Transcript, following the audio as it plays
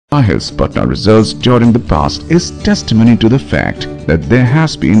Sahil's Patna results during the past is testimony to the fact that there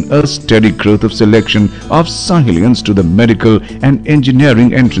has been a steady growth of selection of Sahilians to the medical and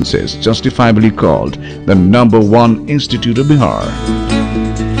engineering entrances, justifiably called the #1 Institute of Bihar.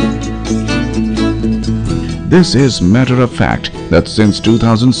 This is matter of fact that since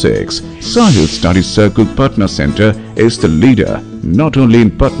 2006, Sahil Study Circle Patna Center is the leader not only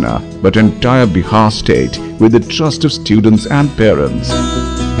in Patna but entire Bihar state with the trust of students and parents.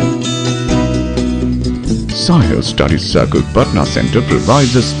 Sahil Study Circle Patna Center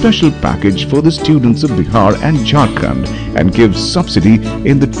provides a special package for the students of Bihar and Jharkhand and gives subsidy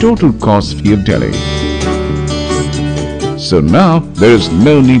in the total cost fee of Delhi. So now there is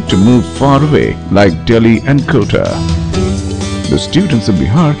no need to move far away like Delhi and Kota. The students of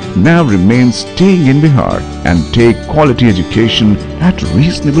Bihar now remain staying in Bihar and take quality education at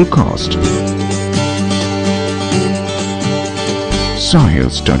reasonable cost. Sahil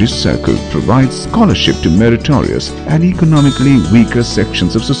Study Circle provides scholarship to meritorious and economically weaker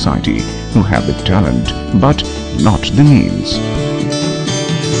sections of society who have the talent but not the means.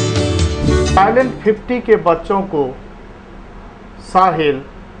 Talent 50 के बच्चों को साहिल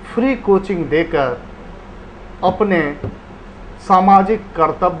free coaching देकर अपने सामाजिक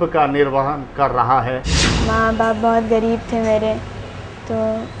कर्तव्य का निर्वहन कर रहा है। माँ बाप बहुत गरीब थे मेरे, तो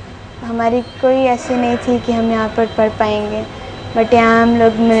हमारी कोई ऐसी नहीं थी कि हम यहाँ पर पढ़ पाएंगे, बट यहाँ हम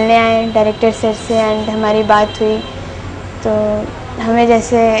लोग मिलने आए डायरेक्टर सर से एंड हमारी बात हुई तो हमें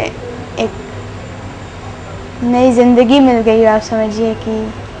जैसे एक नई ज़िंदगी मिल गई। आप समझिए कि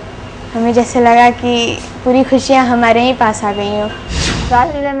हमें जैसे लगा कि पूरी खुशियाँ हमारे ही पास आ गई हो।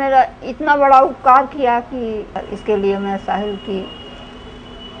 साहिल ने मेरा इतना बड़ा उपकार किया कि इसके लिए मैं साहिल की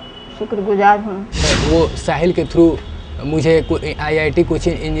शुक्रगुजार हूँ। वो साहिल के थ्रू मुझे IIT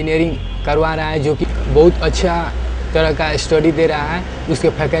कोचिंग इंजीनियरिंग करवा रहा है, जो कि बहुत अच्छा तरह का स्टडी दे रहा है। उसके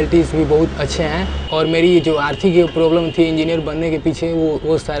फैकल्टीज़ भी बहुत अच्छे हैं और मेरी जो आर्थिक प्रॉब्लम थी इंजीनियर बनने के पीछे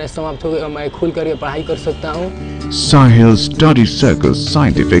वो सारे समाप्त हो गए और मैं खुल करके पढ़ाई कर सकता हूँ। Sahil Study Circle's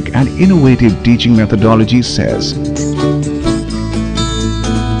scientific and innovative teaching methodology says,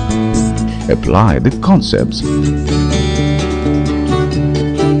 apply the concepts,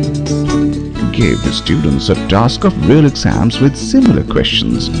 give the students a task of real exams with similar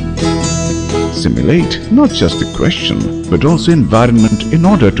questions, simulate not just the question but also environment in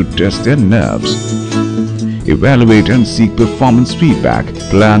order to test their nerves, evaluate and seek performance feedback,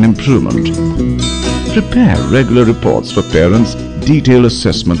 plan improvement, prepare regular reports for parents, detailed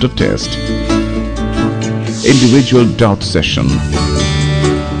assessment of test, individual doubt session,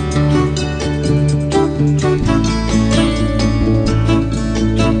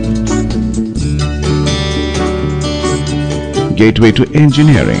 gateway to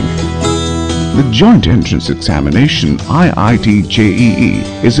engineering. The joint entrance examination IIT JEE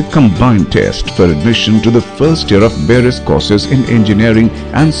is a combined test for admission to the first year of various courses in engineering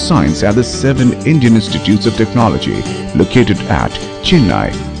and science at the 7 Indian Institutes of Technology located at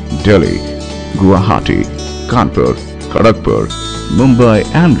Chennai, Delhi, Guwahati, Kanpur, Kharagpur, Mumbai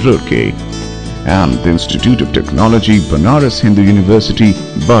and Roorkee, and the Institute of Technology, Banaras Hindu University,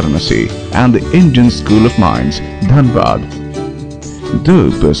 Varanasi, and the Indian School of Mines, Dhanbad.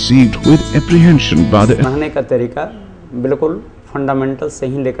 Though perceived with apprehension by the पढ़ाने का तरीका बिल्कुल fundamental से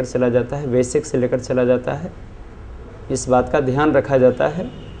ही लेकर चला जाता है, basic से लेकर चला जाता है। इस बात का ध्यान रखा जाता है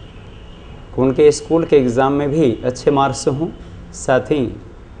कि उनके स्कूल के एग्ज़ाम में भी अच्छे मार्क्स हों, साथ ही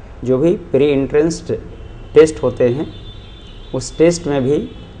जो भी प्री एंट्रेंस टेस्ट होते हैं उस टेस्ट में भी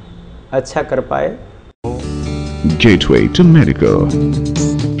अच्छा कर पाए। Gateway to Medical.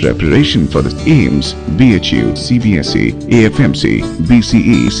 Preparation for the AIMS, BHU, CBSE, AFMC,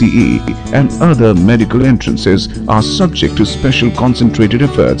 BCE, CE and other medical entrances are subject to special concentrated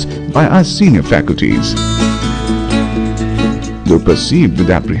efforts by our senior faculties. Though perceived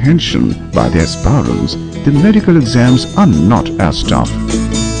with apprehension by the aspirants, the medical exams are not as tough.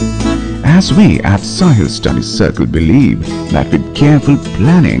 As we at Sahil Study Circle believe that with careful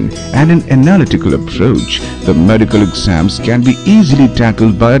planning and an analytical approach, the medical exams can be easily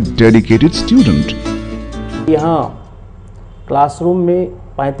tackled by a dedicated student. यहाँ classroom में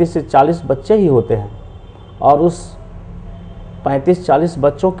 35 से 40 बच्चे ही होते हैं और उस 35-40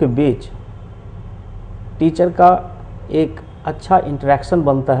 बच्चों के बीच टीचर का एक अच्छा इंटरेक्शन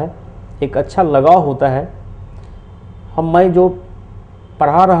बनता है, एक अच्छा लगाव होता है। मैं जो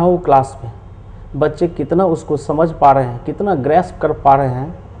पढ़ा रहा हूँ क्लास में, बच्चे कितना उसको समझ पा रहे हैं, कितना ग्रैस्प कर पा रहे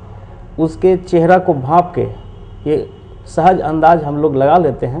हैं, उसके चेहरा को भांप के ये सहज अंदाज हम लोग लगा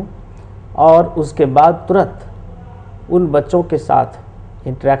लेते हैं और उसके बाद तुरंत उन बच्चों के साथ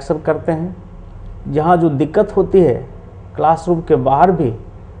इंटरेक्शन करते हैं। जहाँ जो दिक्कत होती है क्लासरूम के बाहर भी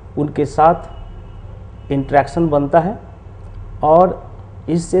उनके साथ इंटरेक्शन बनता है और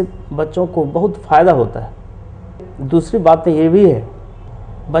इससे बच्चों को बहुत फ़ायदा होता है। दूसरी बात ये भी है,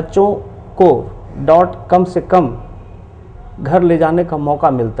 बच्चों को डॉट कम से कम घर ले जाने का मौका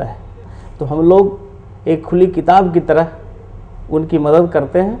मिलता है, तो हम लोग एक खुली किताब की तरह उनकी मदद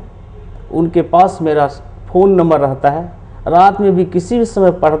करते हैं। उनके पास मेरा फ़ोन नंबर रहता है, रात में भी किसी भी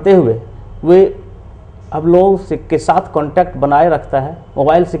समय पढ़ते हुए वे हम लोगों से के साथ कांटेक्ट बनाए रखता है।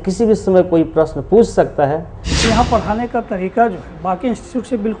 मोबाइल से किसी भी समय कोई प्रश्न पूछ सकता है। यहाँ पढ़ाने का तरीका जो है बाकी इंस्टीट्यूट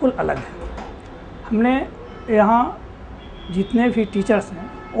से बिल्कुल अलग है। हमने यहाँ जितने भी टीचर्स हैं,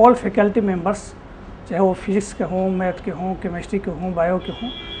 ऑल फैकल्टी मेंबर्स, चाहे वो फिजिक्स के हों, मैथ के हों, केमिस्ट्री के हों, बायो के हों,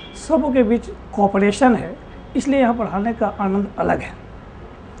 सबों के बीच कोऑपरेशन है, इसलिए यहाँ पढ़ाने का आनंद अलग है।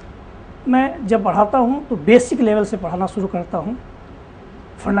 मैं जब पढ़ाता हूँ तो बेसिक लेवल से पढ़ाना शुरू करता हूँ,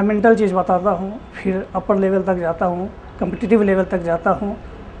 फंडामेंटल चीज़ बताता हूँ, फिर अपर लेवल तक जाता हूँ, कॉम्पिटिटिव लेवल तक जाता हूँ।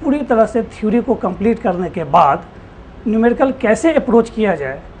 पूरी तरह से थ्योरी को कंप्लीट करने के बाद न्यूमेरिकल कैसे अप्रोच किया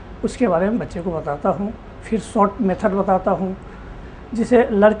जाए उसके बारे में बच्चे को बताता हूँ। फिर शॉर्ट मेथड बताता हूँ, जिसे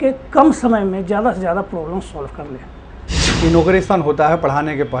लड़के कम समय में ज़्यादा से ज़्यादा प्रॉब्लम सॉल्व कर लें। इनॉग्रेशन होता है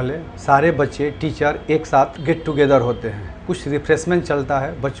पढ़ाने के पहले, सारे बच्चे टीचर एक साथ गेट टुगेदर होते हैं, कुछ रिफ्रेशमेंट चलता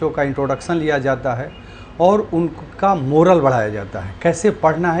है, बच्चों का इंट्रोडक्शन लिया जाता है और उनका मोरल बढ़ाया जाता है, कैसे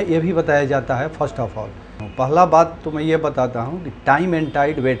पढ़ना है ये भी बताया जाता है। फर्स्ट ऑफ ऑल पहला बात तो मैं ये बताता हूँ कि time and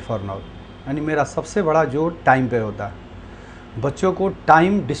Tide wait for now, यानी मेरा सबसे बड़ा जोर टाइम पे होता है। बच्चों को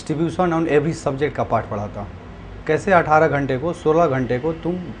time distribution on every subject का पाठ पढ़ाता हूँ, कैसे 18 घंटे को 16 घंटे को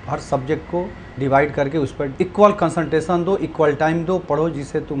तुम हर सब्जेक्ट को डिवाइड करके उस पर इक्वल कंसंट्रेशन दो, इक्वल टाइम दो, पढ़ो,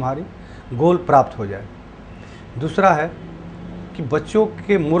 जिससे तुम्हारी गोल प्राप्त हो जाए। दूसरा है कि बच्चों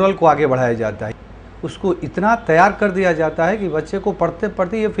के मोरल को आगे बढ़ाया जाता है, उसको इतना तैयार कर दिया जाता है कि बच्चे को पढ़ते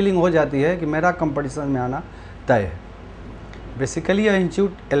पढ़ते ये फीलिंग हो जाती है कि मेरा कंपटीशन में आना तय है। बेसिकली यह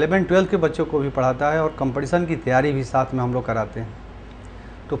इंस्टीट्यूट 11-12 के बच्चों को भी पढ़ाता है और कंपटीशन की तैयारी भी साथ में हम लोग कराते हैं।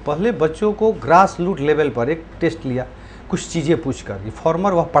 तो पहले बच्चों को ग्रास रूट लेवल पर एक टेस्ट लिया, कुछ चीज़ें पूछकर, ये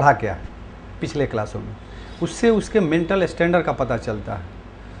फॉर्मर वह पढ़ा क्या है पिछले क्लासों में, उससे उसके मेंटल स्टैंडर्ड का पता चलता है।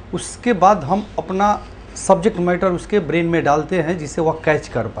 उसके बाद हम अपना सब्जेक्ट मैटर उसके ब्रेन में डालते हैं जिससे वह कैच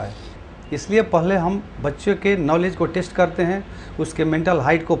कर पाए। इसलिए पहले हम बच्चे के नॉलेज को टेस्ट करते हैं, उसके मेंटल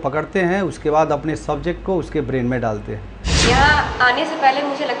हाइट को पकड़ते हैं, उसके बाद अपने सब्जेक्ट को उसके ब्रेन में डालते हैं। यहाँ आने से पहले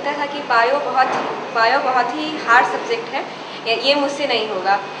मुझे लगता था कि बायो बहुत ही हार्ड सब्जेक्ट है, ये मुझसे नहीं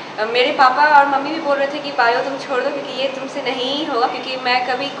होगा। मेरे पापा और मम्मी भी बोल रहे थे कि बायो तुम छोड़ दो क्योंकि ये तुमसे नहीं होगा, क्योंकि मैं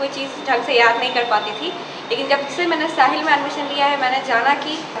कभी कोई चीज़ ढंग से याद नहीं कर पाती थी। लेकिन जब से मैंने साहिल में एडमिशन लिया है, मैंने जाना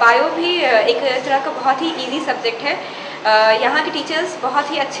कि बायो भी एक तरह का बहुत ही ईजी सब्जेक्ट है। यहाँ के टीचर्स बहुत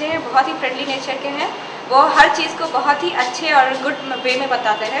ही अच्छे हैं, बहुत ही फ्रेंडली नेचर के हैं, वो हर चीज़ को बहुत ही अच्छे और गुड वे में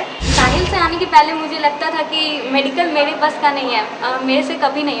बताते हैं। साहिल से आने के पहले मुझे लगता था कि मेडिकल मेरे बस का नहीं है, मेरे से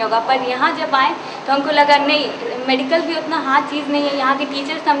कभी नहीं होगा, पर यहाँ जब आए तो हमको लगा नहीं, मेडिकल भी उतना हार्ड चीज़ नहीं है। यहाँ के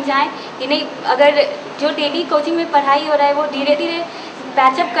टीचर समझाएं कि नहीं, अगर जो डेली कोचिंग में पढ़ाई हो रहा है वो धीरे धीरे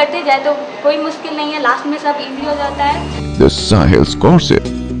पैचअप करते जाए तो कोई मुश्किल नहीं है, लास्ट में सब ईजी हो जाता है। The Sahil's courses,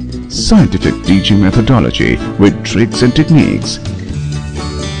 scientific teaching methodology with tricks and techniques,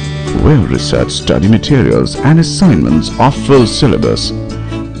 well-researched study materials and assignments of full syllabus,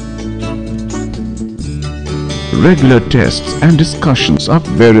 regular tests and discussions of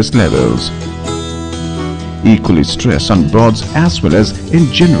various levels, equally stress on boards as well as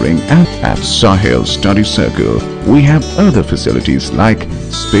engineering. And at Sahil Study Circle, we have other facilities like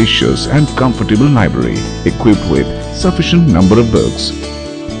spacious and comfortable library equipped with sufficient number of books,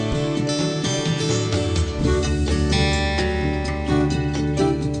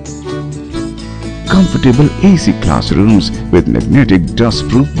 comfortable AC classrooms with magnetic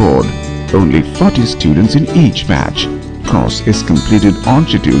dust-proof board. Only 40 students in each batch. Course is completed on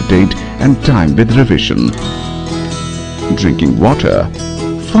scheduled date and time with revision. Drinking water,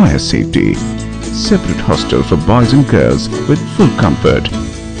 fire safety, separate hostel for boys and girls with full comfort,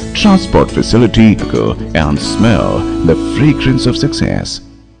 transport facility and smell the fragrance of success.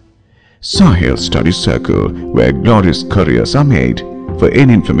 Sahil Study Circle, where glorious careers are made. For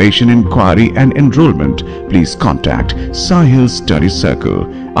any information, inquiry and enrollment, please contact Sahil Study Circle,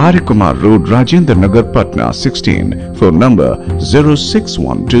 Arya Kumar Road, Rajendra Nagar, Patna, 16. Phone number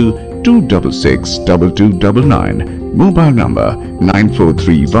 0612-266-2299. Mobile number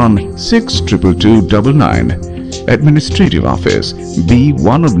 9431-62299. Administrative Office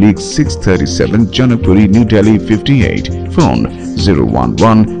B1/637, Janapuri, New Delhi 58. Phone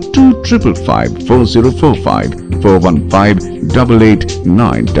 011-255-4045,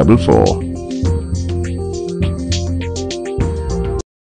 415-88944.